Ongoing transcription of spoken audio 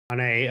on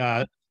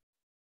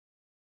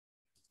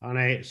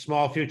a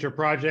small future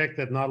project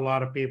that not a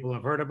lot of people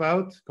have heard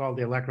about called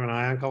the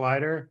Electron-Ion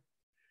Collider.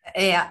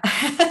 Yeah.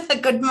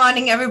 Good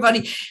morning,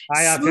 everybody.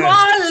 Hi,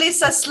 Small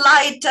is a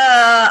slight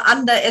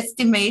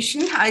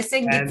underestimation. I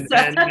think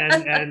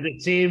and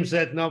it seems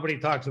that nobody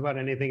talks about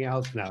anything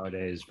else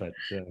nowadays, but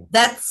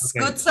that's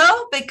okay. Good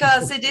so,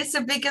 because it is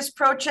the biggest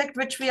project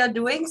which we are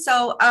doing.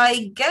 So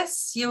I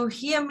guess you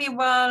hear me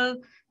well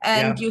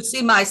and you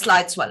see my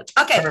slides well.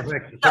 Okay.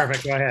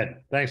 Perfect. Go ahead.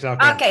 Thanks,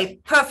 Elke. Okay,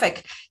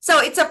 perfect. So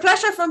it's a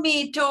pleasure for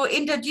me to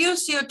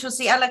introduce you to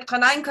the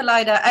Electron-Ion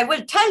Collider. I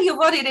will tell you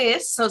what it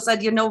is so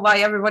that you know why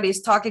everybody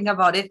is talking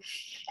about it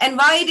and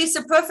why it is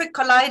a perfect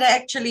collider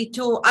actually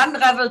to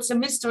unravel the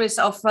mysteries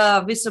of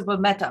visible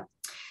matter.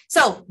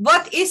 So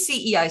what is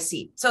the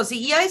EIC? So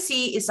the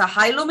EIC is a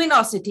high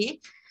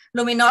luminosity.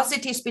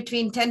 Luminosity is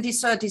between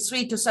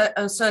 10^33 to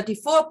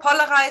 34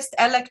 polarized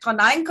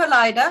electron-ion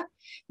collider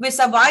with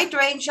a wide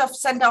range of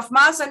center of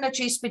mass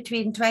energies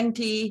between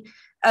 20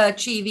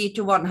 GeV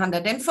to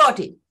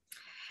 140.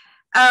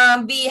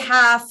 We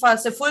have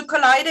the full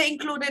collider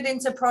included in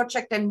the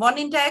project and one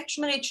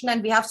interaction region,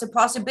 and we have the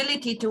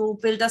possibility to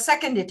build a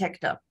second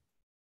detector.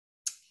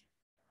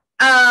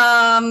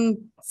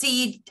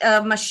 The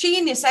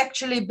machine is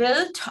actually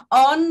built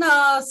on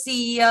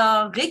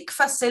the RIG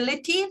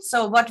facility.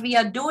 So what we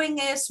are doing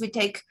is we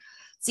take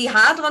the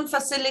hadron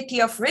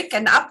facility of RIG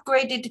and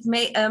upgrade it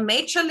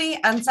majorly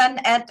and then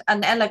add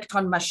an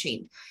electron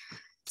machine.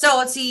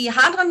 So the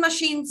hadron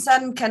machines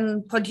then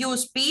can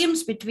produce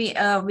beams between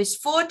with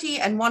 40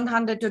 and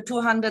 100 to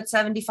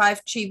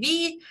 275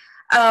 GeV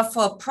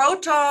for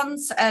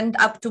protons and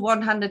up to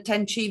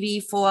 110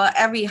 GeV for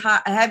every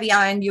heavy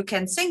ion you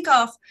can think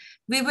of.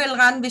 We will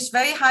run with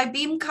very high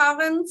beam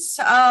currents.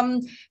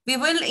 We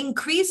will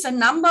increase the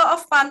number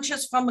of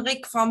bunches from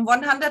RIG from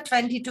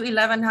 120 to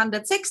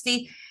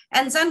 1160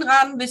 and then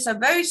run with a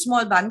very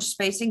small bunch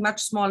spacing, much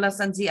smaller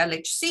than the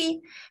LHC.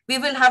 We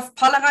will have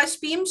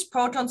polarized beams,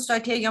 protons,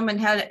 deuterium,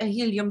 and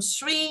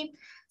helium-3,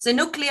 the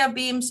nuclear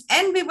beams,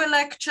 and we will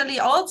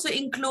actually also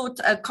include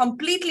a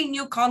completely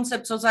new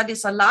concept. So that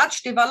is a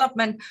large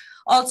development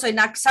also in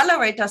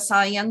accelerator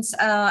science,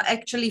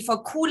 actually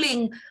for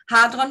cooling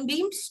hadron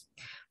beams.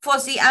 For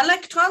the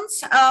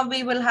electrons,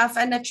 we will have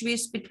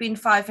energies between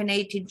 5 and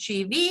 18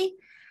 GeV.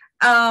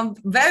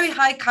 Very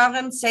high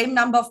current, same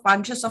number of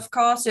bunches, of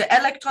course. The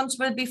electrons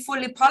will be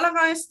fully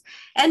polarized.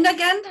 And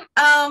again,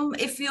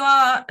 if you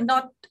are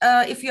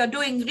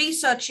doing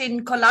research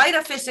in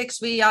collider physics,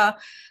 we are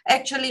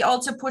actually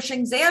also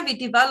pushing there. We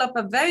develop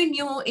a very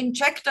new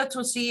injector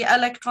to the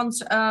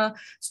electrons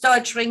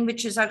storage ring,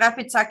 which is a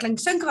rapid cycling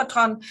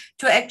synchrotron,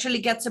 to actually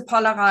get the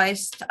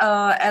polarized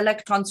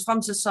electrons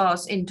from the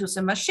source into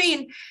the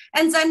machine.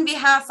 And then we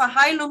have a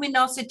high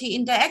luminosity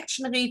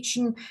interaction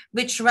region,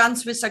 which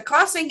runs with a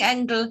crossing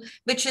angle,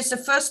 which is the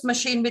first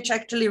machine which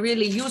actually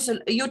really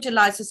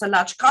utilizes a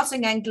large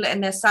crossing angle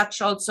and as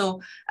such also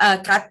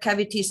grab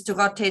cavities to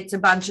rotate the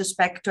bunches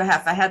back to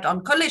have a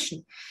head-on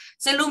collision.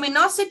 The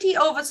luminosity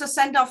over the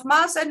center of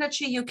mass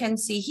energy you can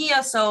see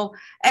here. So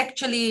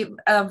actually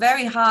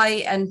very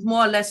high and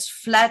more or less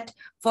flat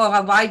for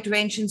a wide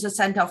range in the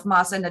center of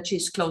mass energy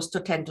is close to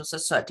 10 to the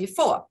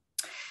 34.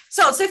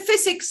 So the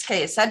physics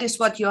case, that is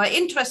what you are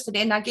interested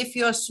in. I give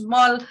you a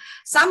small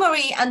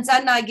summary and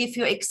then I give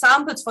you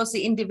examples for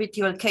the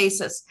individual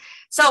cases.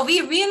 So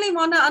we really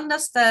want to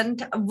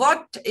understand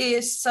what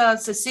is the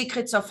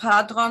secrets of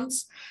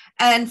hadrons.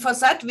 And for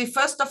that, we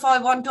first of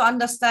all want to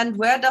understand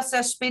where does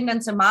their spin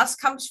and the mass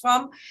comes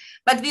from.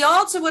 But we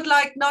also would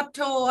like not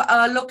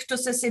to look to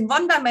this in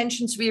one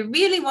dimensions. We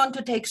really want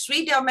to take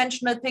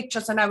three-dimensional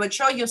pictures, and I will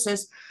show you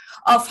this,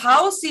 of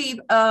how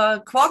the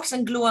quarks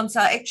and gluons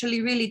are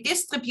actually really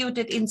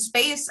distributed in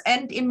space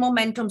and in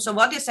momentum. So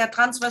what is their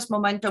transverse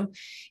momentum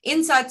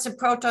inside the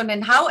proton,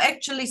 and how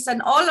actually then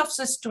all of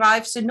this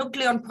drives the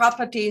nucleon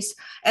properties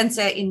and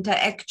their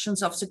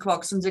interactions of the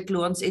quarks and the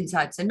gluons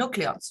inside the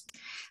nucleons.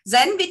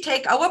 Then we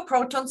take our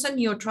protons and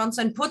neutrons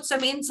and put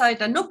them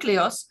inside a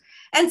nucleus,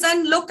 and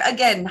then look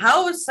again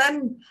how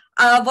then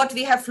what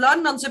we have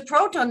learned on the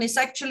proton is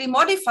actually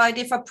modified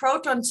if a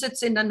proton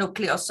sits in the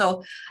nucleus.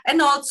 So, and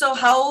also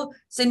how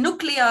the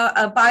nuclear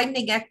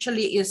binding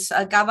actually is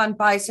governed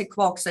by the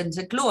quarks and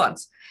the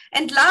gluons.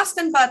 And last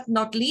but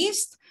not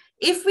least,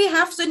 if we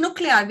have the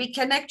nuclei, we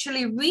can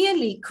actually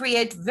really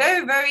create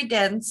very, very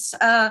dense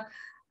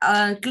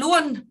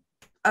gluon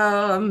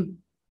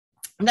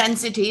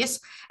densities,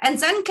 and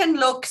then can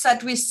look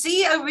that we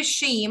see a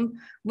regime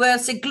where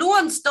the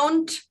gluons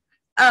don't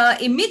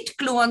emit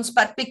gluons,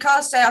 but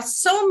because there are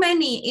so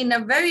many in a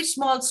very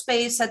small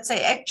space that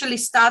they actually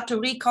start to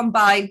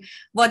recombine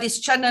what is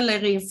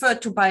generally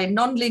referred to by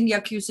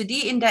nonlinear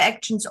QCD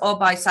interactions or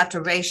by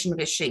saturation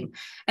regime.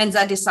 And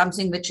that is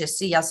something which is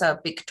seen as a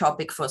big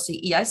topic for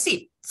the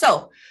EIC.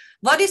 So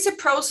what is the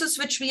process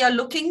which we are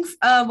looking,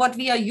 what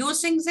we are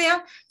using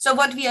there? So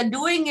what we are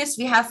doing is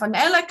we have an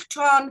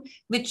electron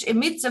which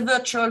emits a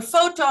virtual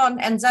photon,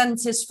 and then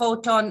this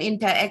photon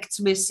interacts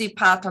with the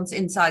partons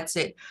inside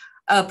the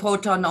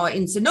proton or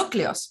in the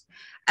nucleus.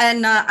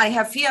 And I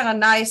have here a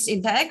nice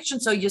interaction.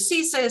 So you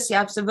see this, you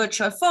have the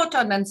virtual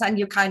photon, and then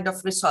you kind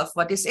of resolve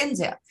what is in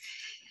there.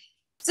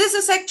 This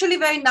is actually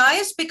very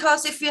nice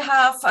because if you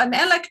have an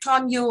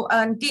electron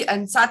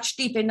and such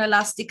deep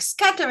inelastic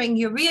scattering,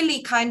 you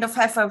really kind of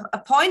have a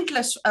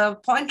pointless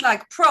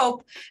point-like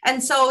probe.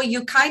 And so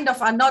you kind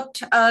of are not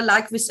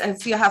like this,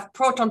 if you have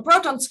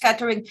proton-proton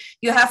scattering,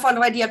 you have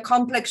already a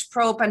complex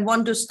probe and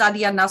want to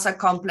study another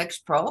complex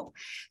probe.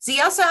 The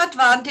other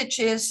advantage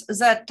is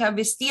that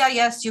with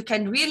DIS, you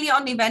can really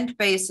on event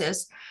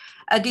basis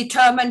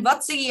determine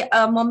what's the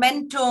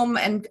momentum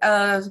and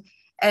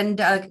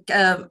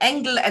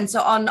angle and so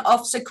on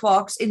of the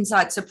quarks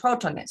inside the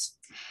proton is.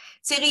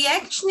 The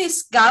reaction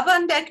is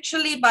governed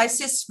actually by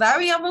these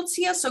variables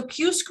here. So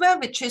Q square,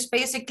 which is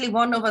basically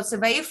 1 over the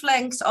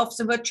wavelengths of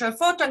the virtual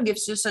photon,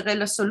 gives you the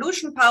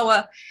resolution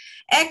power.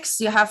 X,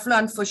 you have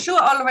learned for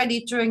sure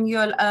already during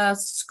your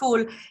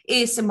school,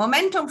 is the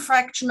momentum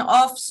fraction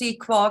of the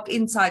quark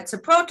inside the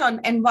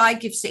proton, and Y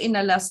gives the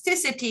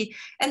inelasticity.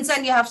 And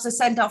then you have the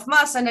center of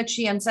mass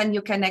energy, and then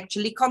you can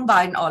actually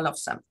combine all of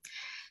them.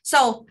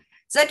 So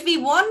that we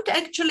want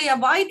actually a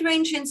wide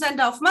range in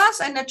center of mass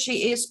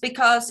energy is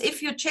because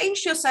if you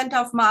change your center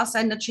of mass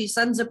energy,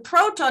 then the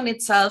proton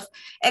itself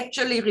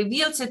actually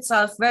reveals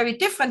itself very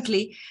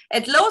differently.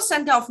 At low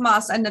center of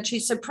mass energy,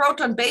 the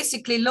proton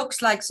basically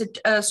looks like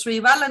the 3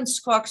 valence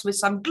quarks with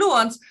some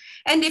gluons.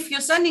 And if you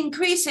then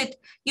increase it,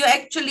 you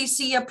actually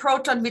see a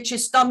proton which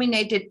is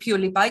dominated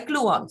purely by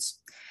gluons.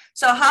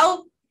 So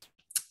how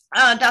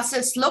does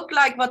this look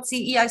like what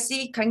the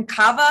EIC can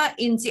cover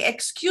in the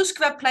XQ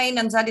square plane?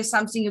 And that is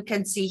something you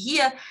can see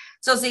here.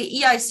 So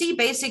the EIC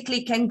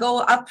basically can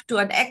go up to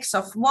an X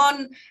of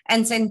 1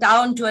 and then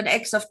down to an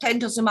X of 10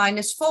 to the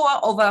minus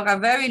 4 over a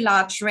very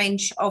large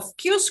range of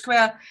Q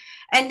square.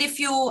 And if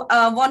you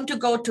want to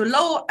go to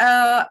low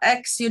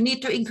X, you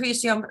need to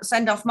increase your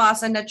center of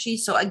mass energy.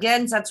 So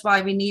again, that's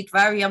why we need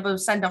variable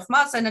center of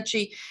mass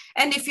energy.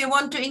 And if you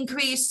want to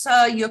increase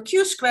your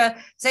Q square,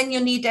 then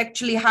you need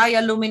actually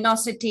higher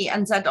luminosity.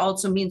 And that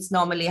also means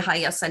normally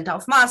higher center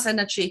of mass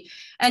energy.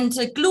 And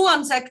the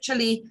gluons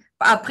actually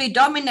are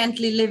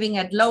predominantly living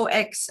at low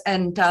X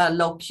and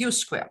low Q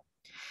square.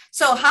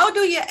 So how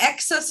do you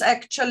access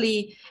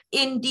actually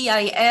in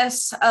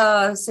DIS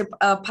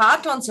the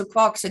partons, the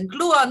quarks and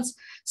gluons?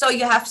 So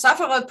you have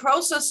several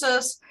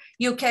processes.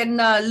 You can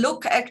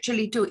look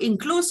actually to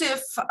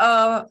inclusive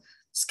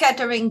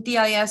scattering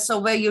DIS, so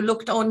where you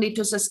looked only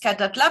to the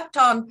scattered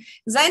lepton.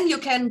 Then you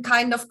can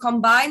kind of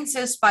combine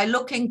this by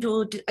looking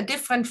to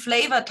different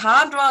flavored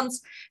hadrons,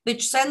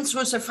 which then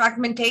through the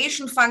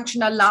fragmentation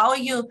function allow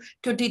you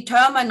to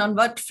determine on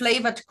what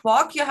flavored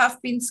quark you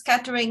have been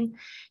scattering.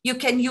 You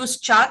can use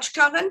charge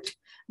current,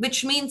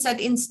 which means that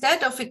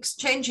instead of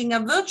exchanging a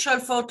virtual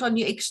photon,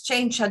 you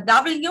exchange a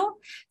W.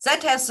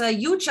 That has a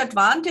huge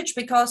advantage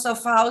because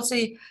of how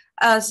the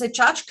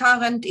charge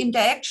current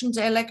interaction,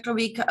 the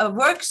electroweak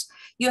works.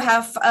 You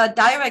have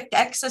direct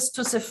access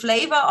to the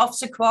flavor of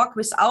the quark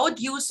without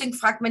using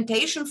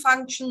fragmentation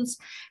functions.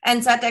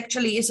 And that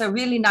actually is a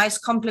really nice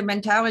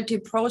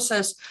complementarity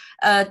process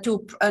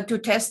to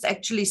test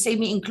actually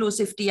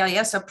semi-inclusive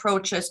DIS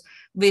approaches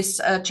with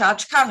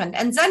charge current.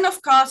 And then, of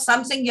course,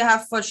 something you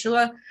have for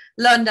sure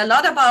learned a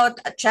lot about,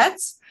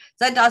 jets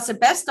that are the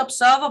best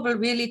observable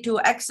really to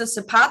access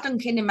the parton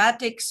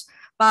kinematics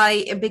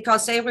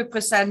because they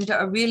represent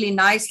really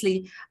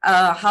nicely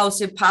how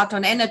the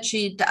parton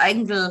energy, the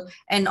angle,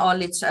 and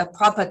all its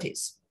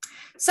properties.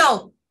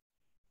 So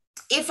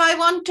if I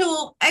want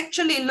to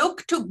actually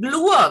look to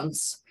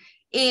gluons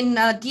in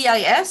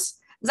DIS,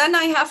 then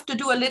I have to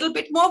do a little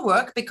bit more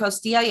work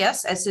because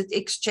DIS, as it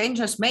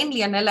exchanges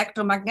mainly an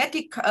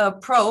electromagnetic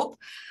probe,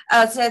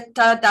 that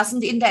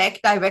doesn't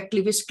interact directly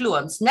with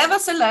gluons.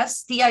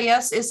 Nevertheless,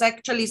 DIS is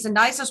actually the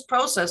nicest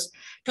process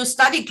to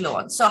study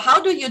gluons. So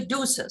how do you do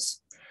this?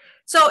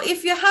 So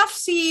if you have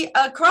the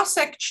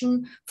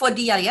cross-section for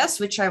DIS,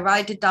 which I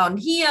write it down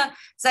here,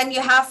 then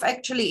you have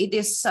actually, it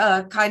is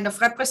kind of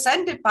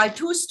represented by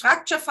 2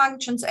 structure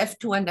functions,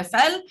 F2 and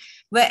FL,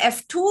 where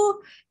F2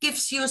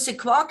 gives you the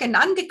quark and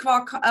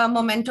antiquark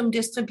momentum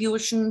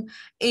distribution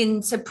in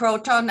the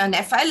proton, and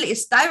FL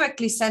is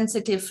directly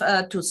sensitive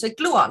to the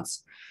gluons.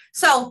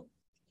 So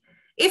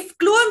if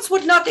gluons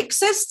would not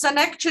exist, then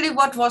actually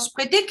what was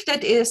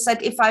predicted is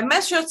that if I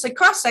measure the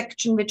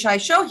cross-section, which I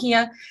show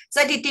here,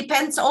 that it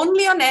depends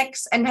only on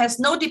X and has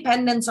no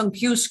dependence on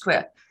Q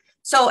square.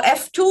 So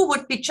F2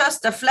 would be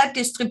just a flat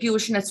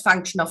distribution as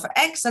function of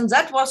X, and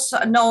that was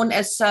known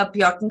as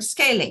Bjorken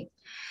scaling.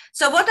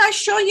 So what I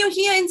show you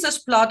here in this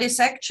plot is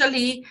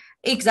actually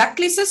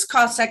exactly this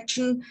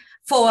cross-section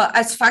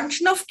as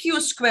function of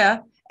Q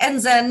square, and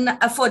then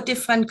for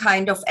different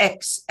kind of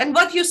X. And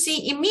what you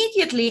see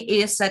immediately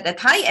is that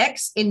at high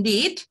X,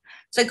 indeed,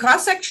 the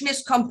cross-section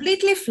is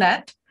completely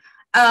flat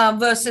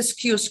versus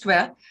Q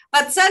square.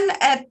 But then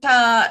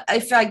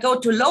if I go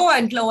to lower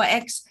and lower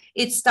X,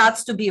 it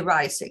starts to be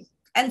rising.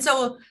 And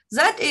so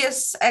that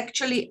is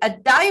actually a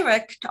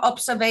direct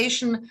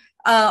observation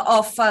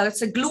of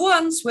the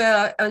gluons,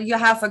 where you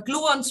have a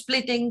gluon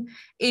splitting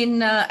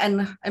in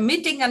and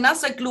emitting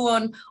another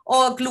gluon,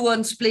 or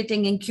gluon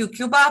splitting in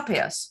QQ bar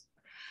pairs.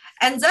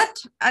 And that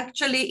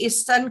actually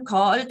is then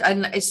called,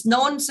 and is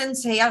known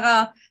since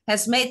Hera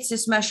has made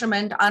this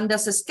measurement under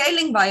the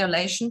scaling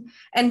violation.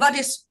 And what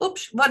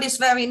is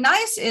very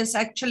nice is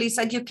actually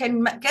that you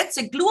can get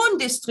the gluon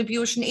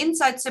distribution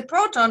inside the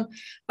proton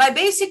by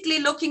basically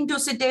looking to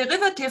the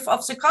derivative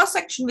of the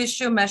cross-section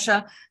which you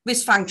measure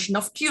with function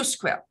of Q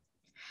square.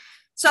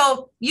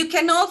 So you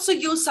can also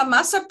use some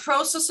other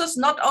processes,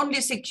 not only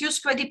the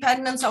Q-square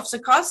dependence of the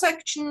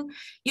cross-section.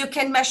 You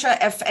can measure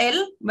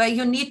FL, where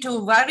you need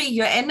to vary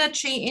your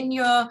energy in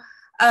your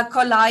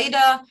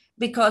collider,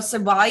 because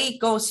the Y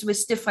goes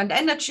with different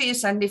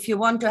energies. And if you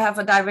want to have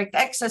a direct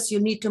access,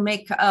 you need to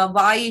make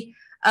Y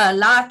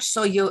large,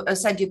 so you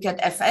said you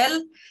get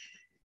FL.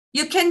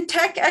 You can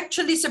take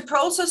actually the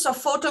process of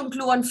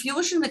photon-gluon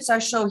fusion, which I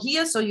show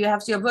here. So you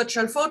have your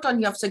virtual photon,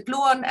 you have the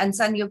gluon, and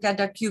then you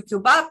get a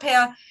QQ bar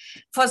pair.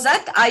 For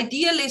that,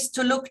 ideal is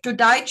to look to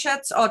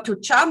dijets or to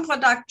charm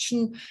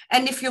production.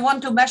 And if you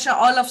want to measure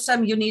all of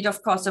them, you need,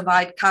 of course, a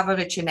wide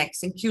coverage in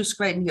X and Q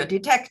squared in your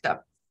detector.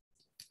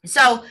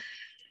 So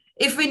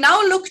if we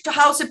now look to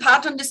how the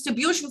parton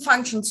distribution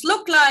functions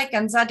look like,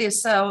 and that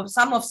is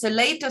some of the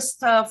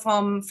latest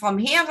from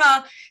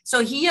Hera.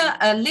 So here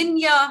a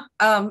linear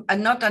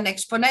and not an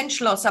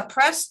exponential or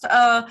suppressed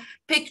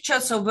picture,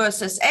 so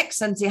versus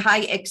X and the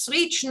high X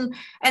region.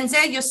 And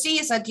there you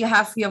see that you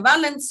have your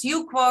valence,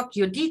 U quark,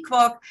 your D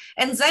quark,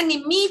 and then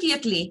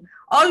immediately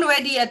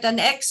already at an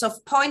X of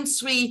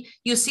 0.3,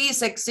 you see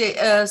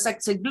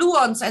that the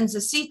gluons and the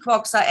C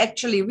quarks are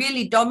actually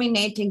really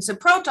dominating the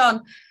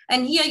proton.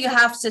 And here you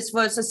have this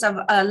versus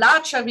a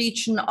larger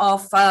region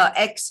of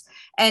X,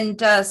 and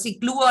the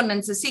gluon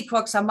and the C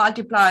quarks are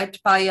multiplied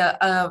by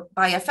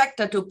a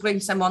factor to bring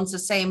them on the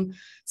same,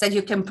 so that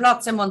you can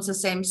plot them on the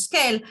same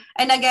scale.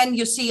 And again,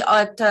 you see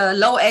at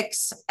low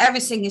X,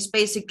 everything is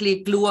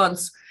basically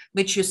gluons,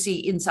 which you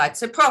see inside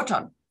the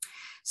proton.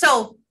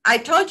 So I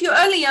told you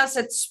earlier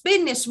that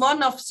spin is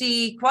one of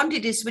the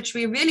quantities which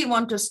we really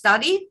want to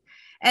study.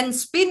 And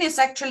spin is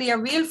actually a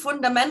real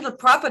fundamental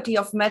property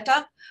of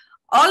matter.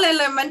 All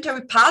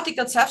elementary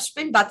particles have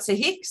spin, but the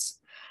Higgs.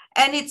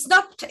 And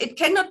it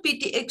cannot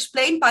be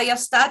explained by a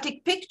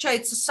static picture.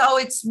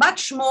 It's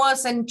much more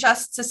than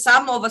just the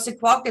sum over the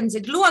quark and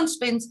the gluon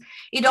spins.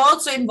 It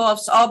also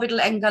involves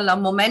orbital angular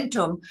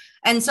momentum.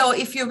 And so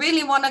if you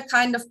really want to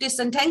kind of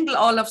disentangle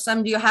all of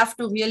them, you have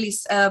to really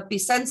be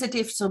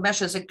sensitive to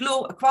measure the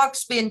quark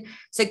spin,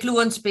 the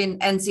gluon spin,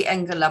 and the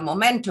angular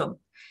momentum.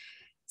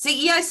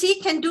 The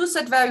EIC can do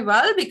that very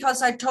well,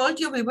 because I told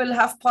you we will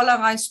have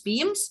polarized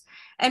beams.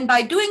 And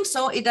by doing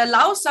so, it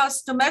allows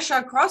us to measure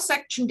a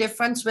cross-section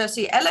difference where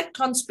the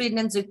electron spin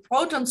and the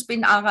proton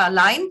spin are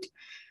aligned,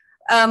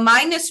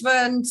 minus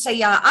when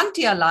they are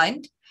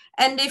anti-aligned.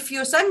 And if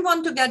you then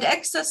want to get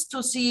access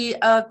to the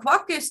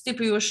quark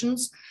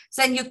distributions,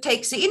 then you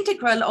take the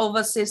integral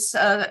over this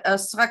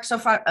this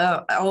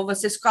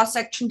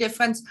cross-section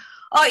difference.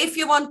 Or if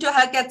you want to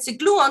get the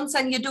gluons,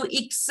 then you do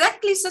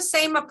exactly the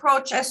same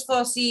approach as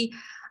for the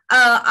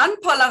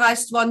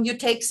unpolarized one. You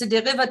take the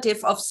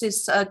derivative of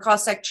this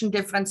cross-section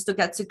difference to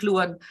get the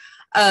gluon,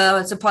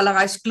 the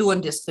polarized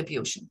gluon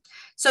distribution.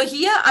 So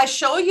here I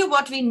show you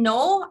what we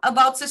know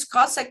about this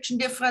cross-section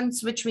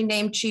difference, which we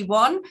named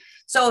G1.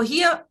 So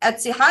here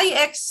at the high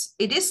X,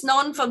 it is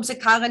known from the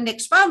current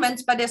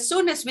experiments, but as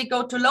soon as we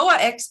go to lower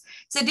X,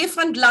 the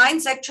different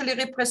lines actually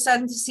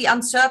represent the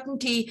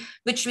uncertainty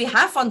which we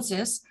have on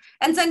this.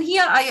 And then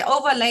here I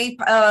overlay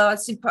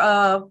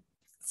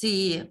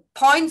the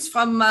points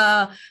from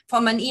an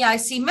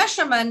EIC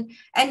measurement,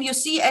 and you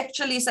see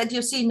actually that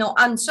you see no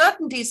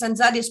uncertainties, and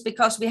that is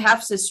because we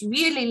have this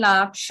really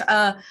large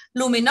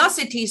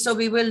luminosity, so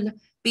we will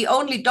be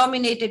only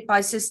dominated by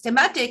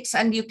systematics,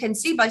 and you can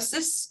see by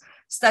this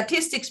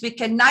statistics we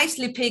can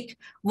nicely pick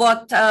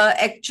what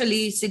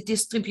actually the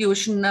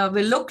distribution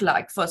will look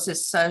like for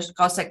this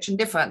cross-section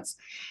difference.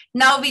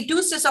 Now we do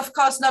this, of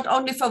course, not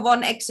only for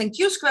one X and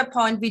Q square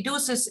point, we do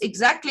this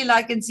exactly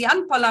like in the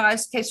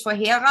unpolarized case for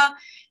Hera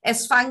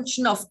as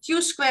function of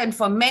Q square and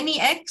for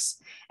many X.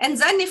 And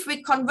then if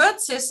we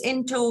convert this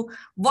into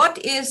what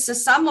is the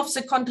sum of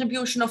the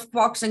contribution of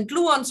quarks and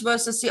gluons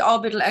versus the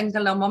orbital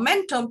angular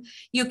momentum,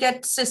 you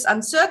get this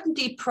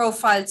uncertainty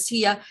profiles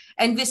here.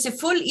 And with the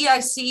full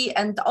EIC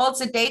and all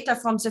the data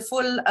from the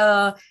full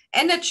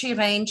energy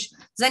range,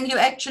 then you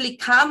actually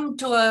come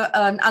to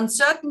an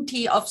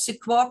uncertainty of the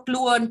quark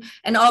gluon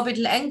and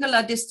orbital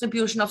angular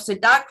distribution of the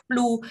dark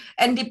blue.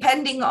 And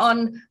depending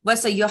on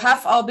whether you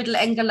have orbital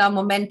angular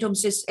momentum,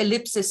 this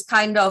ellipse is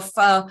kind of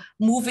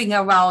moving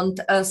around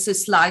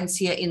these lines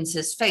here in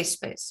this phase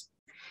space.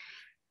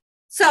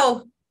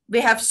 So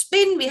we have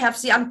spin, we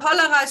have the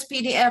unpolarized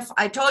PDF.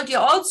 I told you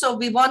also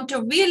we want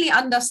to really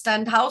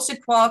understand how the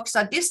quarks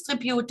are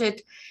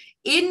distributed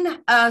in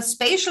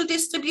spatial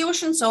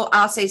distribution. So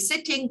are they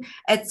sitting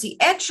at the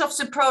edge of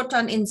the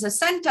proton in the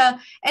center?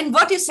 And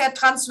what is their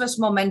transverse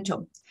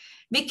momentum?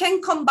 we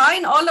can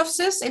combine all of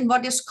this in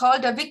what is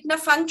called a Wigner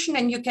function.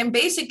 And you can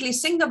basically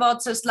think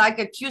about this like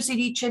a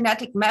QCD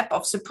genetic map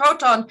of the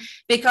proton,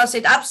 because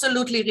it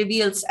absolutely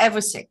reveals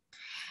everything.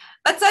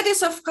 But that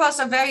is, of course,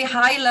 a very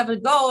high level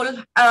goal.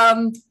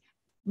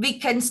 We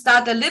can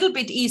start a little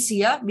bit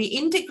easier. We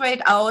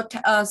integrate out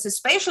the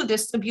spatial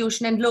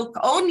distribution and look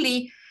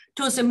only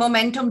to the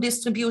momentum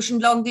distribution,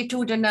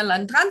 longitudinal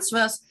and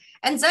transverse.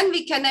 And then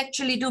we can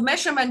actually do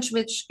measurements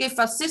which give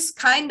us this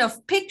kind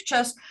of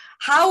pictures,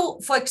 how,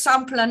 for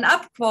example, an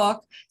up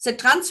quark, the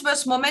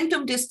transverse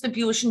momentum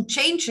distribution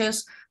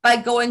changes by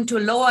going to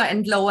lower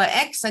and lower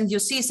x, and you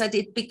see that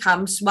it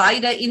becomes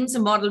wider in the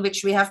model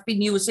which we have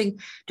been using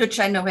to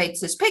generate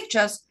these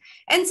pictures.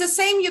 And the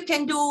same you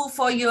can do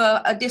for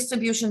your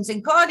distributions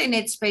in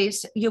coordinate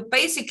space. You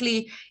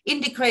basically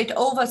integrate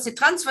over the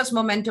transverse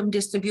momentum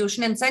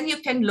distribution, and then you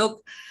can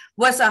look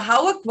whether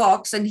how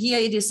quarks, and here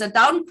it is a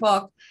down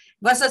quark,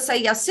 whether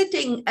they are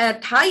sitting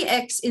at high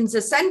x in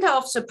the center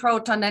of the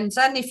proton, and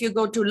then if you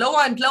go to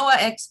lower and lower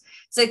x,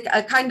 the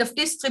kind of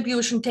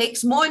distribution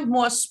takes more and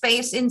more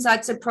space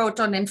inside the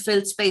proton and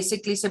fills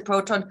basically the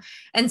proton,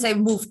 and they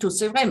move to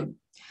the rim.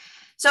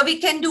 So we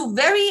can do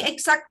very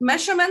exact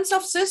measurements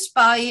of this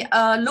by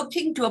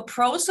looking to a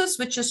process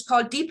which is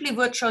called deeply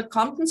virtual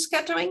Compton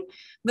scattering,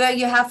 where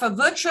you have a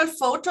virtual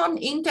photon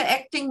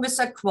interacting with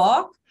a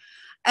quark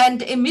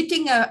and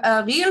emitting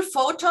a real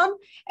photon.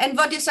 And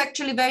what is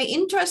actually very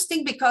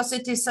interesting, because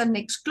it is an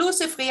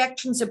exclusive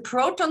reaction, the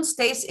proton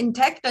stays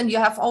intact and you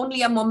have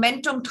only a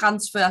momentum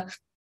transfer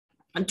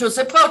to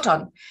the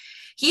proton.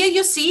 Here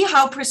you see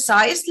how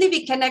precisely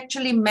we can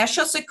actually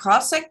measure the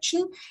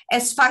cross-section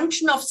as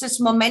function of this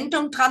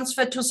momentum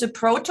transfer to the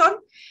proton.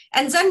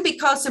 And then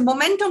because the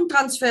momentum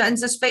transfer and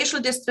the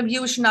spatial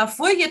distribution are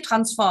Fourier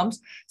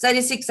transforms, that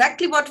is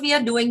exactly what we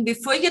are doing. We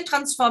Fourier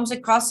transform the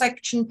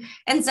cross-section,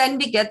 and then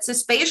we get the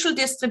spatial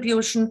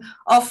distribution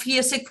of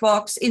here the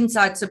quarks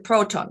inside the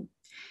proton.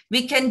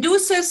 We can do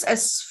this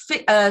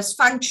as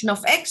function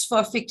of x for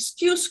a fixed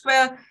q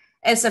square,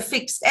 as a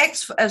fixed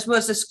x as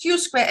versus q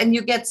square, and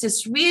you get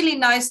this really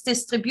nice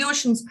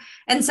distributions.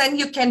 And then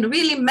you can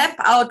really map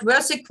out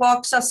where the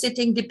quarks are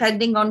sitting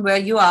depending on where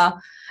you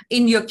are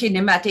in your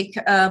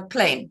kinematic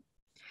plane.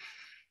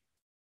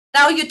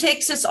 Now you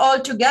take this all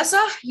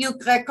together, you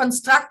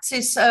reconstruct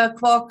this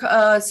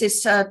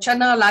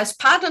generalized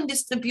pattern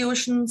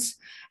distributions,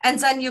 and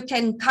then you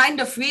can kind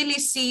of really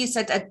see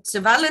that at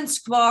the valence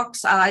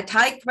quarks are at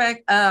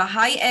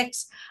high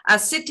x, are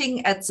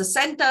sitting at the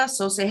center,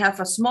 so they have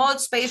a small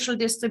spatial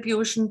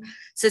distribution.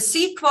 The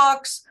C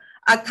quarks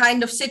are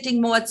kind of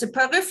sitting more at the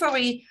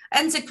periphery,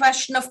 and the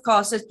question, of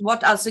course, is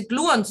what are the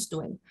gluons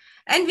doing?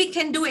 And we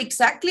can do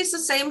exactly the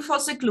same for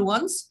the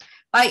gluons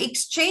by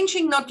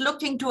exchanging, not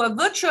looking to a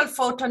virtual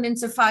photon in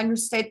the final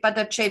state, but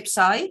at shape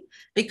psi,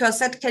 because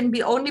that can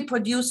be only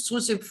produced through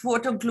the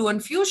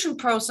photogluon fusion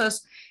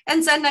process.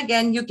 And then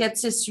again, you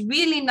get this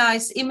really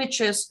nice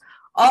images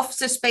of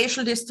the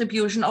spatial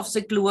distribution of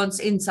the gluons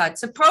inside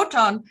the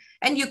proton.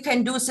 And you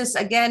can do this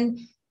again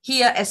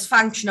here as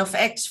function of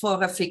x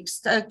for a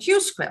fixed q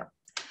square.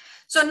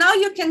 So now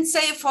you can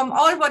say from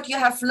all what you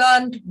have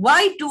learned,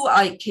 why do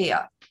I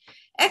care?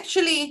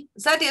 Actually,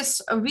 that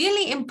is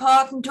really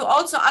important to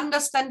also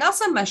understand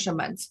other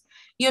measurements.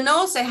 You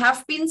know, they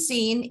have been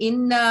seen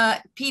in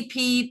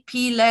PP,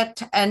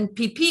 PLET, and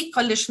PP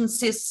collisions,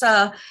 this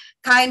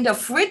kind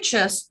of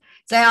ridges.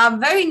 There are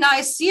very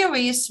nice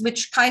theories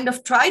which kind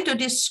of try to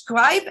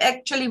describe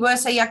actually where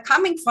they are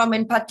coming from,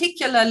 and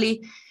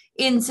particularly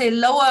in the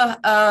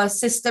lower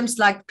systems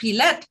like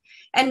PLET.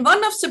 And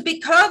one of the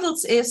big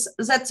hurdles is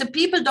that the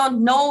people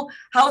don't know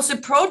how the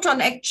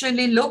proton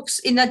actually looks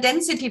in a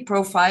density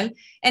profile.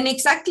 And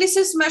exactly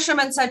these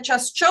measurements I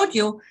just showed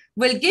you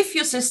will give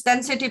you this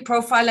density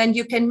profile, and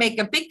you can make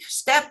a big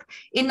step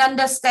in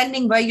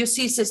understanding where you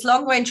see these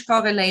long-range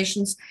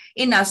correlations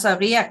in other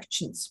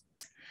reactions.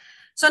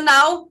 So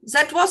now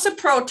that was a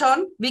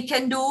proton. We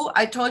can do,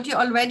 I told you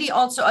already,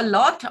 also a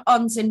lot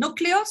on the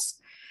nucleus.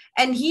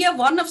 And here,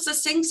 one of the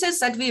things is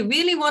that we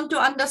really want to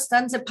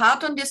understand the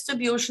parton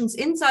distributions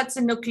inside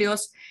the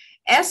nucleus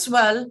as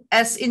well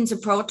as in the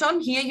proton.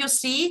 Here you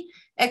see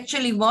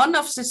actually one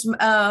of these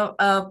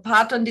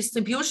parton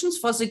distributions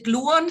for the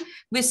gluon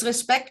with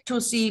respect to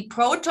the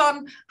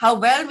proton, how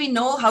well we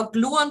know how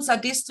gluons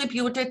are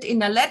distributed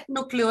in a lead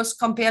nucleus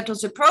compared to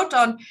the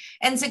proton.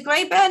 And the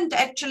gray band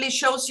actually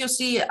shows you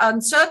the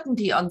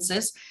uncertainty on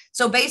this.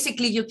 So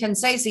basically you can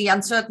say the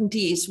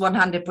uncertainty is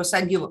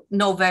 100%, you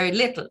know very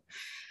little.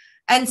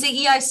 And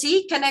the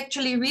EIC can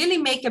actually really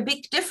make a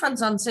big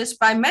difference on this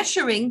by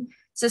measuring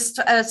this,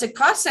 the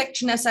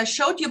cross-section, as I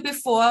showed you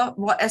before,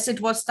 as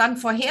it was done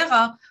for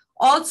HERA,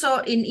 also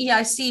in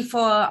EIC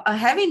for a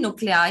heavy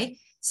nuclei,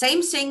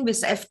 same thing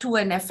with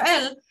F2 and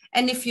FL.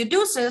 And if you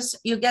do this,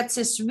 you get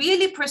this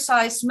really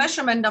precise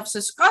measurement of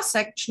this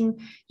cross-section.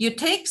 You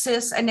take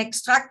this and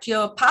extract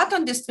your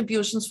parton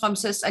distributions from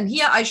this. And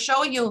here I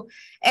show you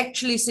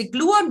actually the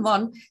gluon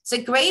one.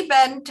 The gray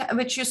band,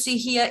 which you see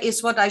here,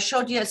 is what I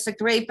showed you as the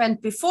gray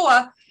band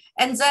before.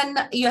 And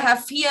then you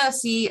have here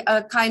the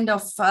kind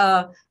of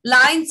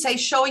lines. They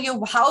show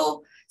you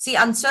how the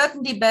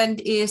uncertainty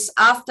band is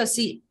after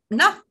the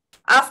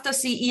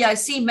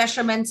EIC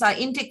measurements are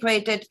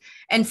integrated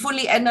and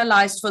fully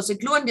analyzed for the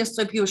gluon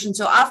distribution.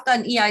 So after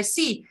an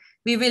EIC,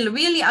 we will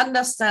really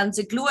understand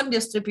the gluon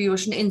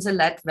distribution in the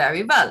lead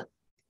very well.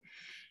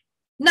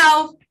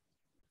 Now,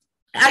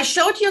 I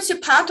showed you the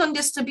parton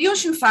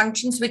distribution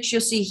functions, which you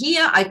see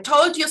here. I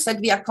told you that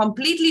we are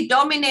completely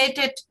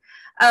dominated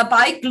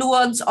by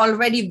gluons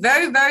already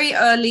very, very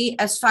early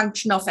as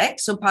function of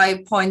X, so by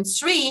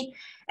 0.3.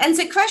 And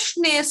the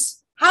question is,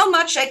 how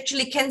much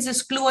actually can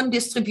this gluon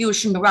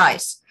distribution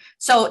rise?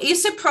 So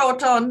is a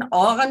proton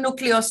or a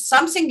nucleus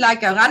something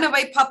like a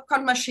runaway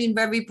popcorn machine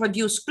where we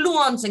produce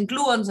gluons and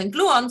gluons and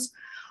gluons?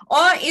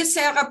 Or is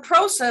there a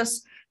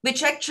process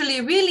which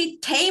actually really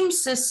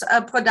tames this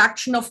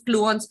production of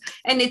gluons?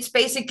 And it's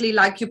basically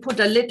like you put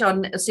a lid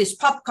on this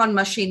popcorn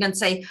machine and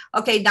say,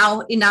 okay,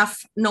 now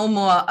enough, no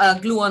more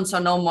gluons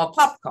or no more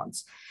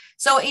popcorns.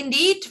 So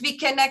indeed, we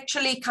can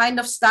actually kind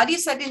of study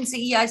that in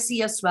the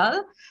EIC as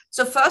well.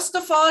 So first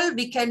of all,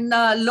 we can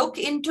look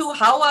into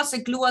how are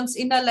the gluons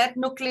in a lead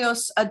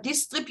nucleus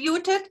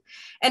distributed.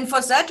 And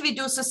for that, we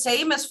do the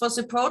same as for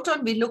the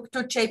proton. We look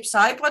to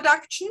JETSCAPE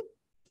production,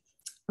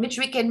 which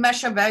we can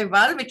measure very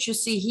well, which you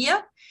see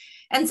here.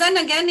 And then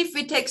again, if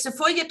we take the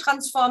Fourier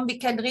transform, we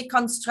can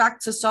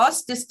reconstruct the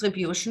source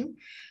distribution.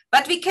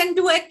 But we can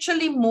do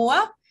actually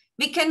more.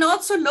 We can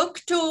also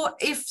look to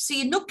if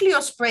the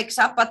nucleus breaks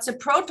up, but the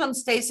proton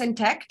stays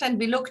intact. And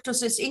we look to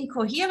this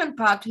incoherent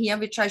part here,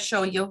 which I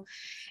show you.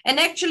 And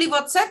actually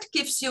what that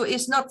gives you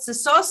is not the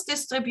source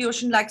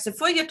distribution like the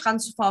Fourier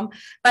transform,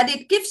 but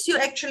it gives you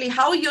actually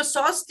how your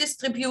source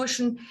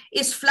distribution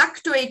is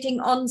fluctuating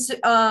on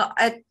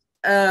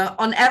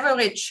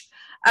average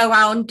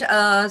around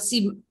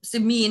the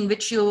mean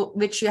which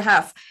you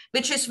have,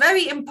 which is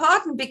very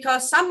important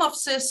because some of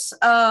this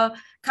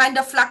kind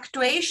of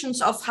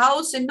fluctuations of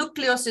how the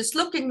nucleus is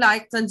looking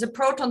like and the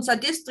protons are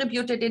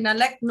distributed in a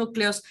lead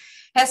nucleus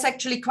has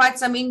actually quite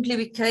some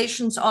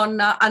implications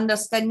on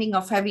understanding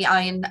of heavy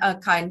ion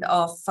kind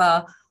of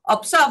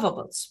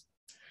observables.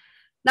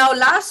 Now,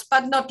 last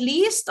but not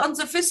least on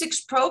the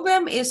physics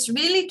program is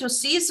really to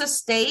see the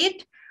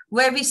state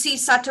where we see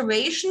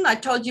saturation. I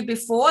told you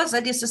before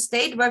that is a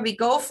state where we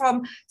go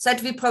from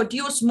that we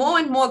produce more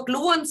and more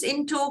gluons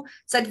into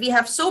that we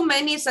have so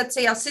many that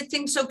they are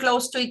sitting so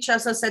close to each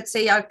other that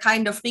they are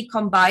kind of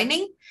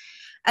recombining.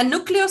 A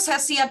nucleus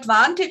has the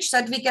advantage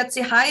that we get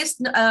the highest,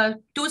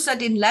 do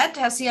that in lead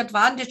has the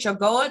advantage of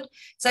gold,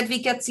 that we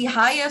get the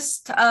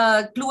highest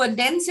gluon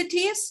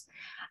densities.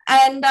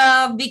 And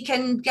we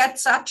can get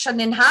such an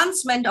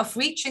enhancement of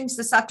reaching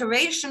the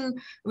saturation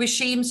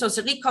regime, so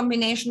the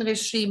recombination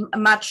regime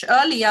much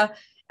earlier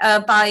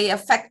by a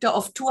factor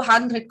of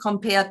 200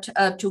 compared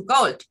to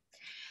gold.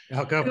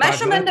 Okay,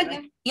 measurement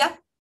again, yeah.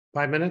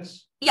 5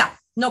 minutes? Yeah,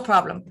 no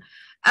problem.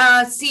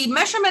 The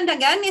measurement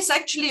again is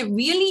actually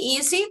really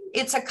easy.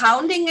 It's a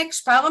counting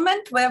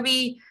experiment where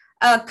we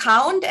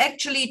count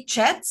actually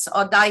jets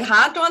or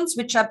dihadrons,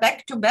 which are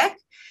back to back.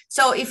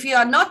 So if you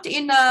are not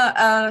in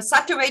a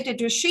saturated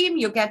regime,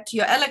 you get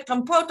your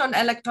electron-proton,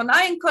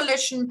 electron-ion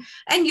collision,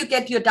 and you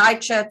get your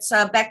dijets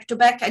back to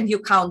back and you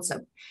count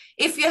them.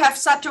 If you have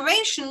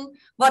saturation,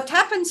 what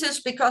happens is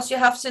because you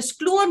have this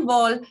gluon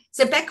wall,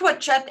 the backward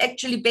jet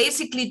actually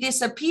basically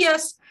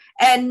disappears.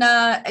 And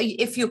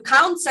if you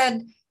count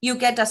them, you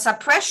get a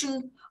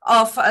suppression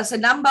of the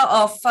number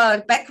of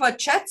backward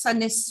jets,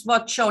 and this is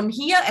what's shown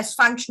here as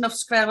function of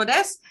square root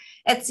s.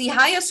 At the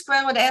higher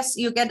square root s,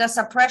 you get a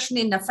suppression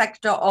in a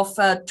factor of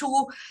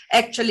 2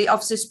 actually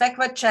of these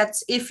backward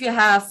jets if you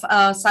have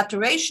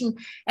saturation.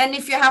 And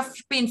if you have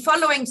been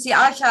following the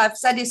archive,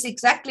 that is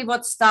exactly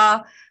what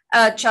Starr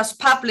just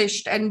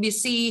published. And we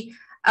see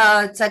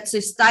that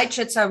these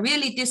dijets are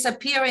really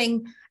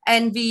disappearing.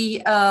 And we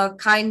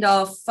kind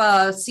of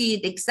see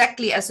it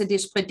exactly as it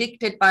is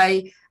predicted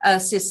by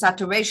these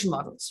saturation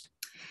models.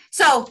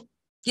 So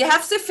you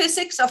have the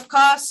physics, of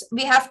course,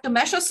 we have to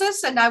measure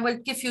this, and I will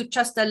give you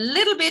just a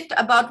little bit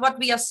about what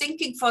we are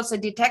thinking for the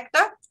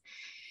detector.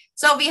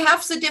 So we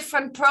have the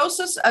different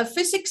process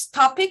physics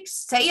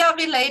topics. They are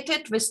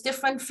related with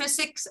different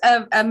physics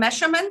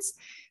measurements.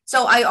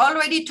 So I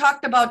already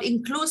talked about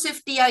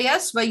inclusive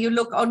DIS, where you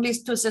look only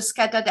to the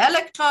scattered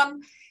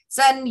electron.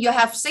 Then you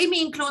have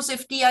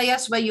semi-inclusive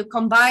DIS, where you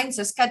combine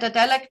the scattered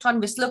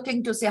electron with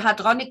looking to the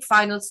hadronic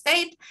final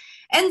state.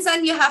 And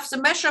then you have the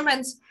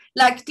measurements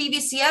like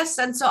DVCS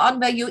and so on,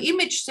 where you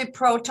image the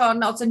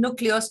proton or the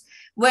nucleus,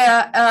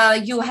 where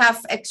you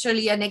have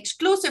actually an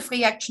exclusive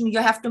reaction. You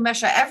have to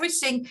measure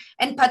everything,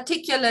 and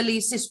particularly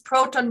this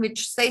proton,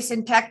 which stays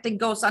intact and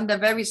goes under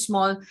very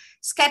small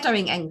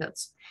scattering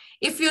angles.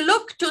 If you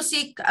look to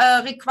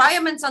the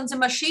requirements on the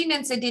machine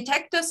and the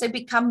detectors, they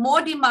become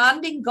more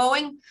demanding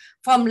going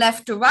from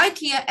left to right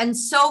here, and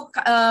so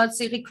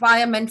the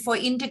requirement for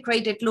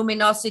integrated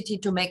luminosity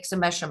to make the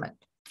measurement.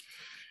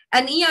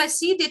 An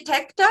EIC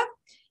detector,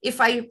 if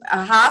I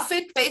half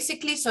it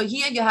basically, so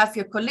here you have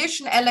your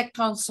collision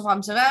electrons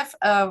from the left,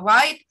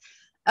 right,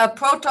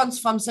 protons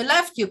from the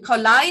left, you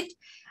collide,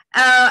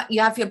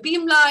 you have your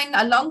beamline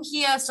along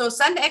here. So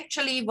then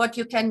actually what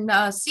you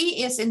can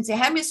see is in the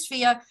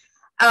hemisphere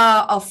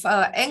of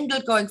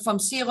angle going from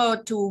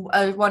 0 to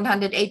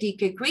 180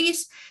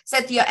 degrees,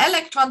 that your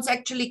electrons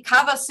actually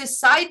cover this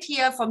side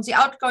here from the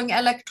outgoing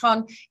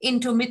electron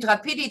into mid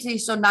rapidity,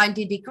 so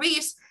 90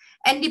 degrees.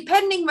 And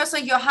depending whether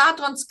your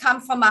hadrons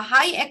come from a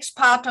high X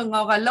parton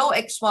or a low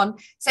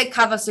X1, they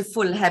cover the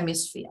full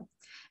hemisphere.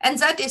 And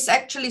that is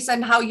actually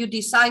then how you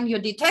design your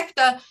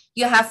detector.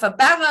 You have a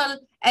barrel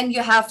and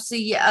you have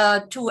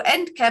the two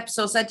end caps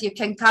so that you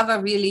can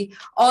cover really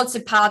all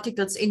the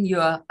particles in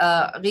your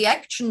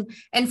reaction.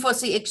 And for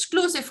the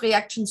exclusive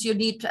reactions, you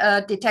need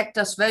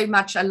detectors very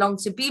much along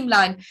the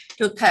beamline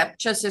to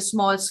capture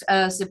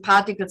the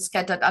particles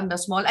scattered under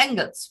small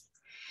angles.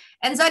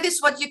 And that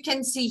is what you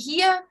can see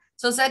here.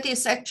 So that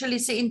is actually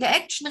the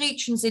interaction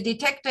region, the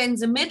detector in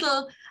the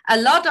middle,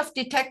 a lot of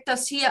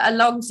detectors here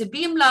along the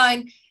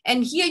beamline.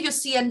 And here you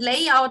see a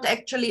layout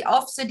actually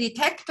of the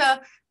detector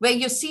where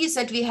you see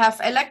that we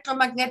have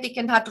electromagnetic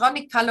and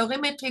hadronic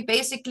calorimetry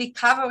basically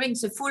covering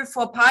the full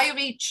 4π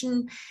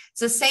region.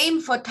 The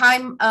same for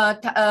time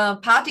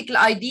particle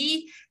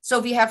ID. So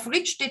we have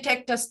rich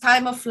detectors,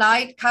 time of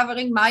flight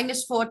covering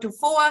 -4 to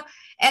 4,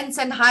 and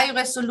then high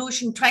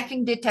resolution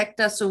tracking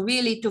detectors. So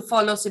really to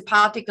follow the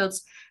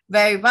particles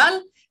very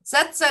well.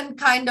 That then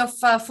kind of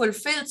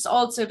fulfills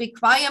all the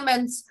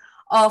requirements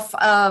of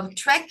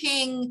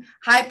tracking,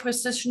 high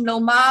precision, low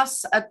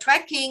mass,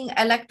 tracking,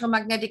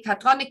 electromagnetic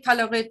hadronic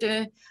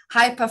calorimetry,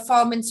 high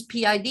performance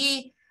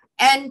PID,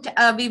 and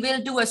we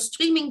will do a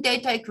streaming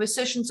data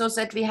acquisition so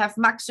that we have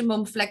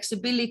maximum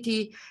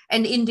flexibility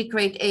and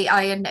integrate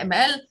AI and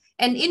ML.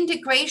 And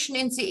integration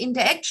in the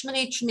interaction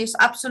region is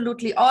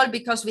absolutely all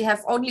because we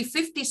have only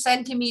 50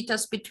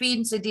 centimeters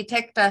between the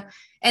detector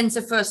and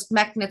the first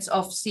magnets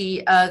of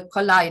the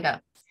collider.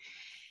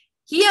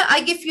 Here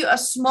I give you a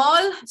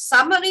small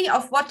summary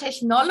of what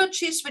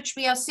technologies which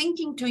we are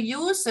thinking to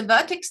use. The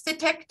vertex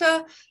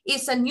detector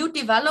is a new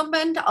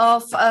development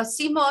of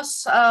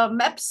CMOS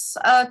MAPS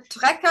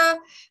tracker,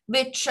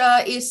 which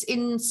is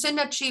in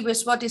synergy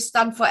with what is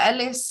done for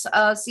Alice,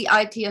 the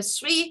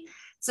ITS3.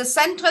 The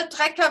central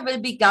tracker will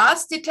be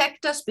gas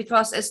detectors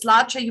because as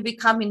larger you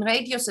become in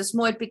radius, as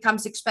more it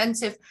becomes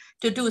expensive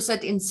to do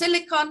that in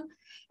silicon.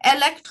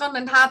 Electron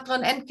and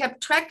hadron end-cap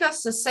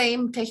trackers, the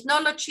same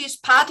technologies.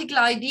 Particle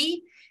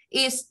ID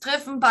is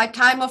driven by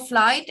time of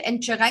flight and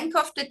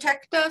Cherenkov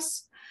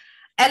detectors.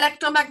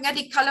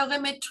 Electromagnetic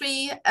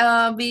calorimetry,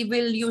 we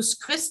will use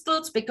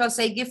crystals because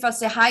they give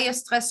us the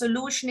highest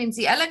resolution in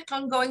the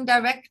electron going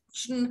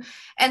direction.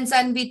 And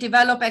then we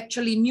develop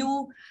actually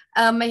new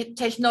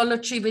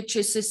technology, which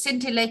is a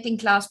scintillating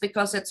class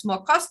because it's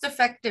more cost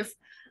effective.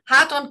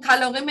 Hadron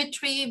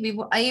calorimetry, we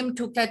aim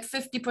to get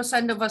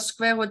 50% over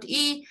square root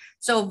E.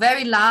 So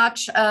very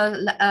large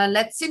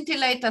LED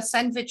scintillator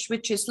sandwich,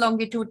 which is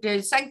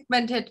longitudinally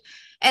segmented.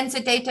 And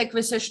the data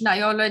acquisition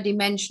I already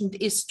mentioned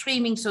is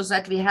streaming so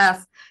that we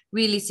have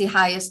really the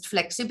highest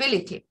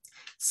flexibility.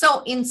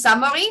 So in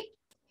summary,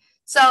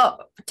 so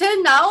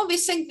till now, we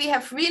think we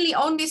have really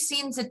only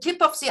seen the tip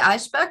of the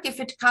iceberg if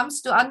it comes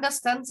to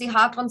understand the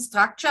hadron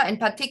structure and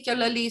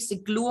particularly the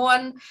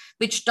gluon,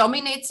 which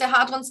dominates the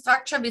hadron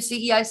structure with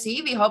the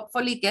EIC. We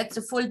hopefully get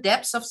the full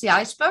depth of the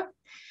iceberg.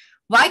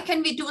 Why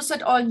can we do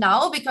that all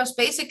now? Because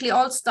basically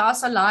all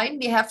stars align.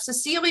 We have the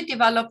theory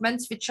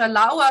developments which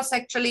allow us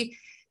actually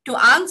to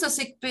answer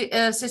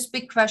these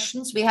big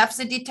questions. We have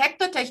the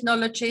detector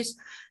technologies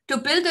to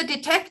build a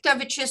detector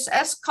which is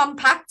as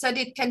compact that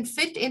it can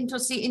fit into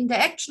the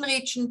interaction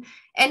region.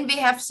 And we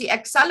have the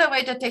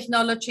accelerator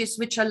technologies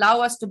which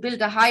allow us to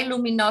build a high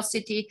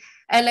luminosity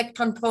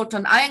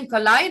electron-proton-ion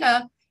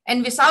collider.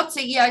 And without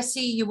the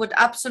EIC, you would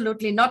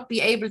absolutely not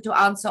be able to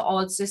answer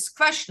all these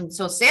questions.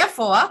 So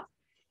therefore,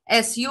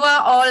 as you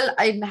are all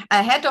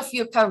ahead of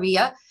your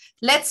career,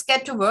 let's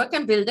get to work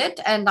and build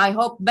it. And I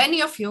hope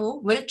many of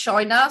you will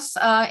join us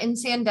in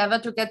the endeavor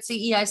to get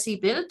the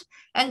EIC built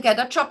and get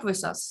a job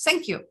with us.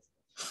 Thank you.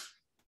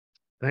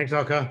 Thanks,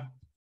 Elke.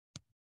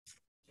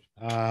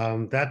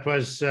 That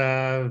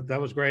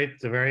was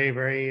great. Very,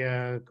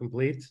 very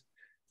complete.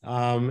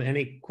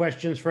 Any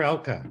questions for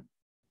Elke?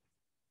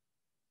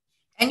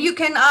 And you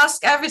can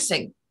ask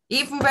everything,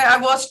 even where I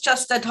was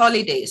just at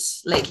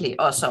holidays lately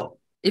or so,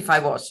 if I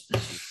was.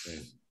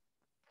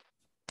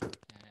 Can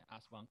I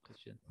ask one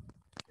question?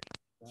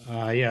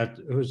 Yeah,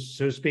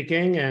 who's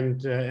speaking,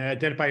 and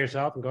identify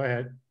yourself and go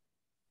ahead.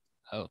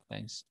 Oh,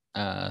 thanks.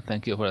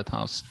 Thank you for the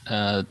talks.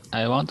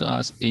 I want to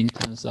ask in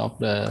terms of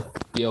the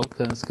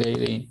Billiken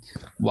scaling,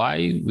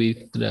 why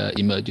with the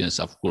emergence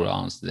of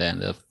gluons, then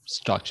the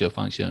structure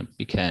function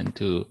began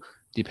to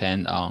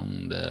depend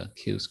on the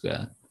Q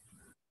square?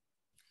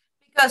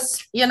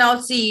 Because, you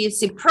know,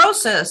 the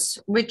process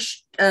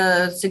which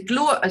the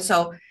glue,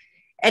 so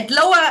at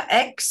lower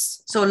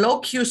X, so low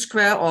Q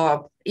square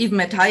or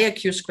even at higher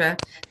Q square,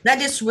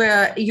 that is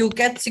where you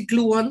get the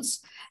gluons.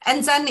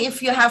 And then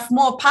if you have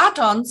more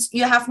partons,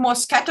 you have more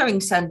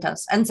scattering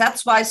centers. And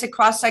that's why the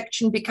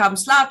cross-section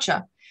becomes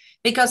larger.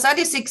 because that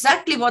is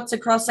exactly what the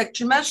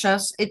cross-section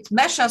measures. It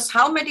measures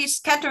how many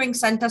scattering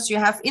centers you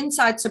have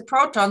inside the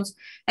protons,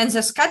 and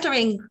the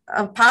scattering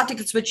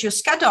particles which you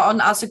scatter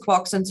on are the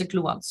quarks and the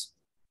gluons.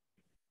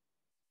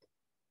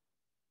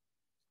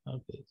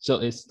 Okay, so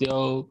it's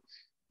still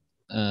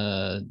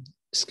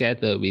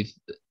scattered with,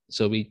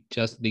 so we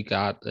just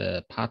regard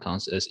the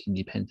partons as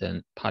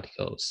independent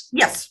particles.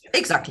 Yes,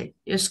 exactly.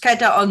 You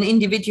scatter on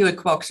individual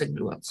quarks and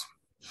gluons.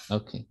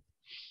 Okay,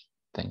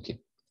 thank you.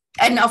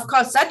 And of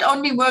course, that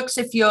only works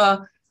if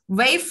your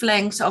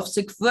wavelengths of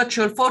the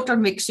virtual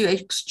photon mix you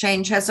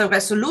exchange has a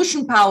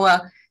resolution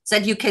power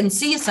that you can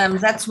see them.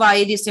 That's why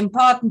it is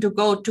important to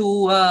go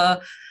to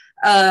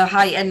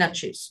high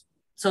energies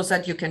so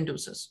that you can do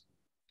this.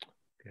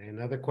 Okay,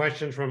 another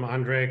question from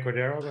Andre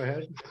Cordero. Go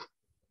ahead.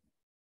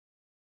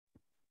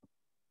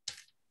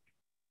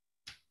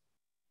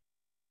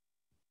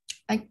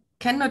 I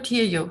cannot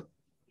hear you.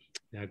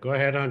 Yeah, go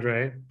ahead,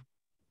 Andre.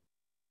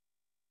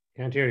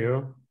 Can't hear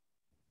you.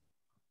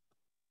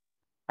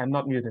 I'm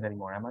not muted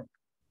anymore, am I?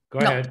 Go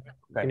No. ahead.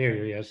 I can hear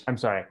you, yes. I'm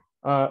sorry.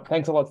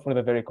 Thanks a lot for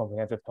the very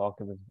comprehensive talk.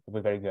 It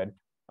was very good.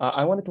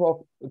 I wanted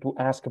to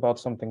ask about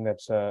something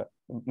that's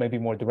maybe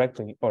more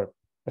directly or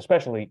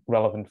especially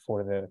relevant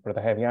for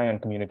the heavy ion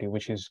community,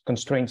 which is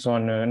constraints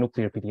on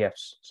nuclear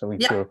PDFs. So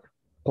if you're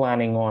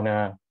planning on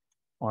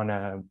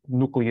a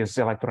nucleus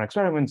electron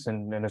experiments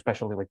and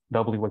especially like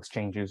W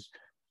exchanges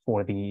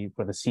for the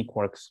C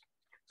quarks.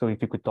 So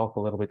if you could talk a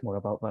little bit more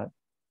about that.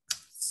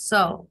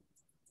 So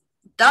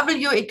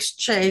W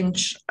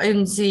exchange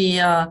in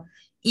the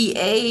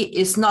EA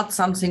is not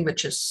something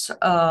which is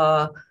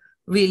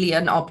really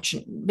an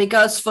option,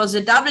 because for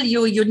the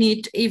W you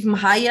need even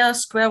higher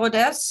square root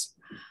S.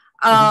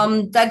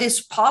 That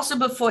is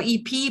possible for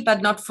EP,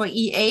 but not for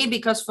EA,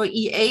 because for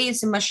EA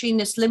the machine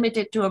is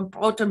limited to a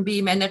proton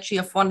beam energy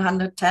of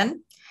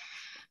 110.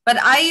 But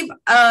I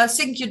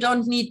think you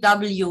don't need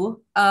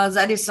W.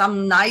 That is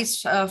some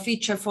nice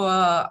feature for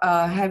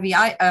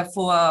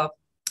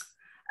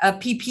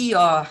PP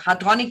or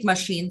hadronic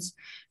machines.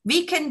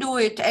 We can do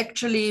it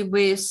actually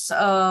with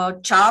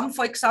CHARM,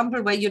 for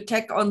example, where you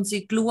tack on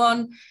the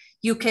gluon.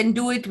 You can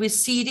do it with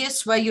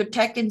CDIS, where you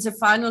tack in the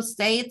final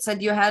states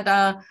that you had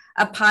a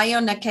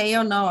pion, a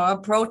kaon, or a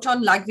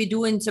proton, like we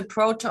do in the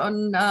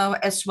proton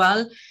as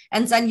well.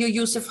 And then you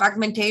use the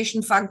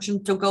fragmentation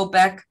function to go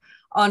back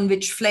on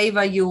which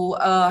flavor you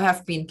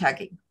have been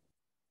tagging.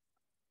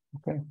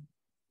 Okay,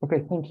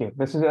 thank you.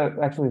 This is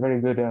actually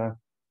very good. Yeah,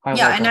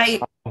 and I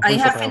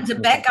have in the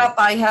backup,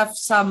 I have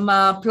some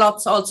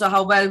plots also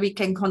how well we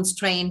can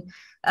constrain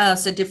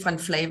the different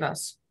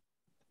flavors.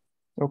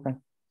 Okay,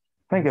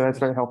 thank you. That's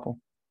very helpful.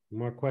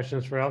 More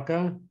questions for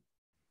Elke?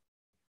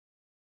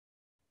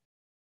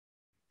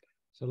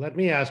 So let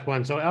me ask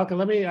one. So Elke,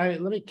 let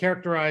me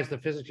characterize the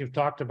physics you've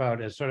talked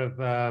about as sort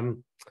of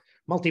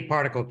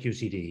multi-particle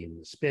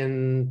QCD,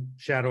 spin,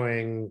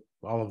 shadowing,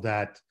 all of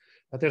that.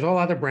 But there's a whole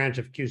other branch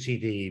of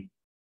QCD,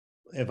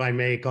 if I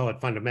may call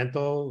it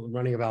fundamental,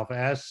 running of alpha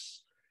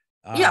S,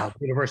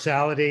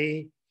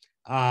 universality.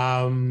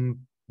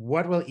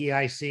 What will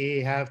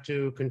EIC have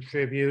to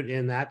contribute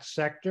in that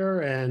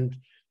sector? And do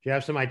you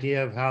have some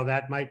idea of how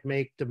that might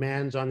make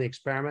demands on the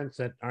experiments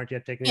that aren't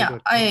yet taken into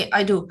account? Yeah,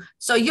 I do.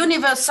 So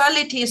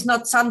universality is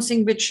not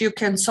something which you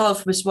can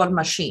solve with one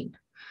machine.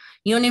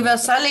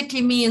 Universality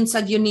means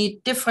that you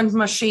need different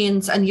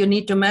machines and you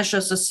need to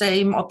measure the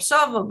same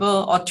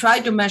observable or try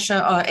to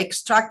measure or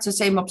extract the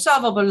same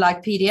observable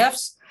like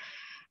PDFs,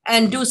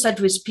 and do that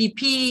with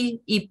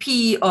PP,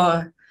 EP,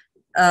 or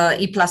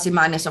E plus, E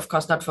minus, of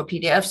course, not for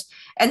PDFs.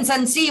 And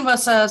then see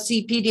whether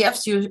the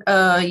PDFs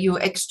you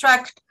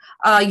extract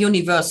are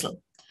universal.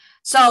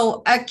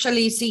 So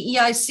actually the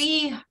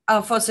EIC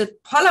for the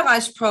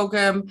polarized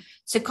program,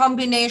 the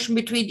combination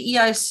between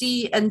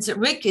EIC and the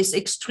RIC is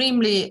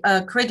extremely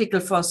critical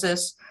for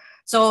this.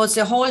 So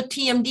the whole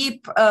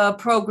TMD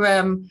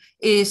program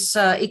is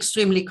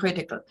extremely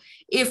critical.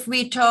 If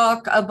we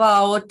talk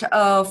about,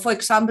 for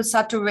example,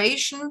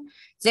 saturation,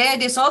 there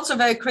it is also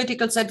very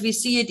critical that we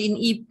see it in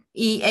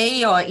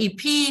EA or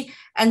EP,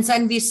 and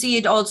then we see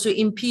it also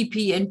in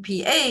PP and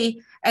PA.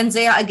 And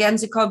there again,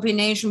 the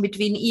combination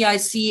between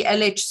EIC,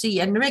 LHC,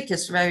 and RIC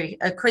is very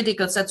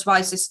critical. That's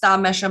why the star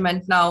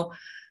measurement now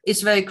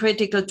is very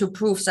critical to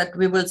prove that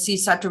we will see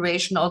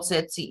saturation also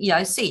at the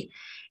EIC.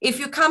 If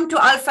you come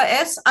to alpha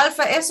S,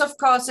 of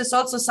course, is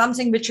also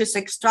something which is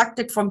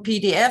extracted from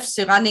PDFs,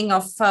 the running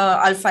of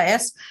alpha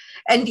S.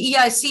 And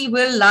EIC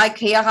will, like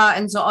HERA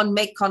and so on,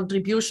 make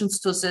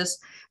contributions to this.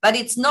 But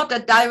it's not a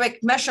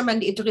direct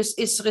measurement. It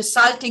is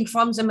resulting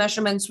from the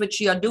measurements which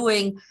you are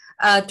doing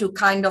to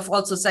kind of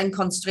also then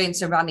constrain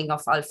the running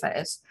of alpha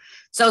S.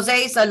 So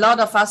there is a lot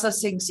of other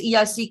things.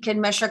 EIC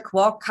can measure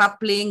quark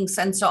couplings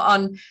and so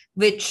on,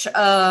 which,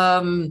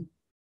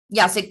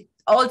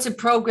 all the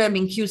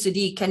programming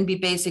QCD can be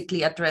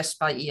basically addressed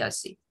by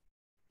EIC.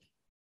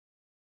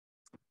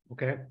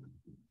 Okay.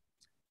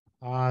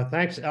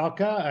 Thanks,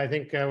 Elke. I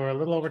think we're a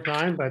little over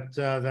time, but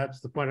that's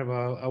the point of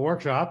a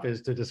workshop,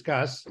 is to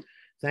discuss.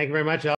 Thank you very much, Elke.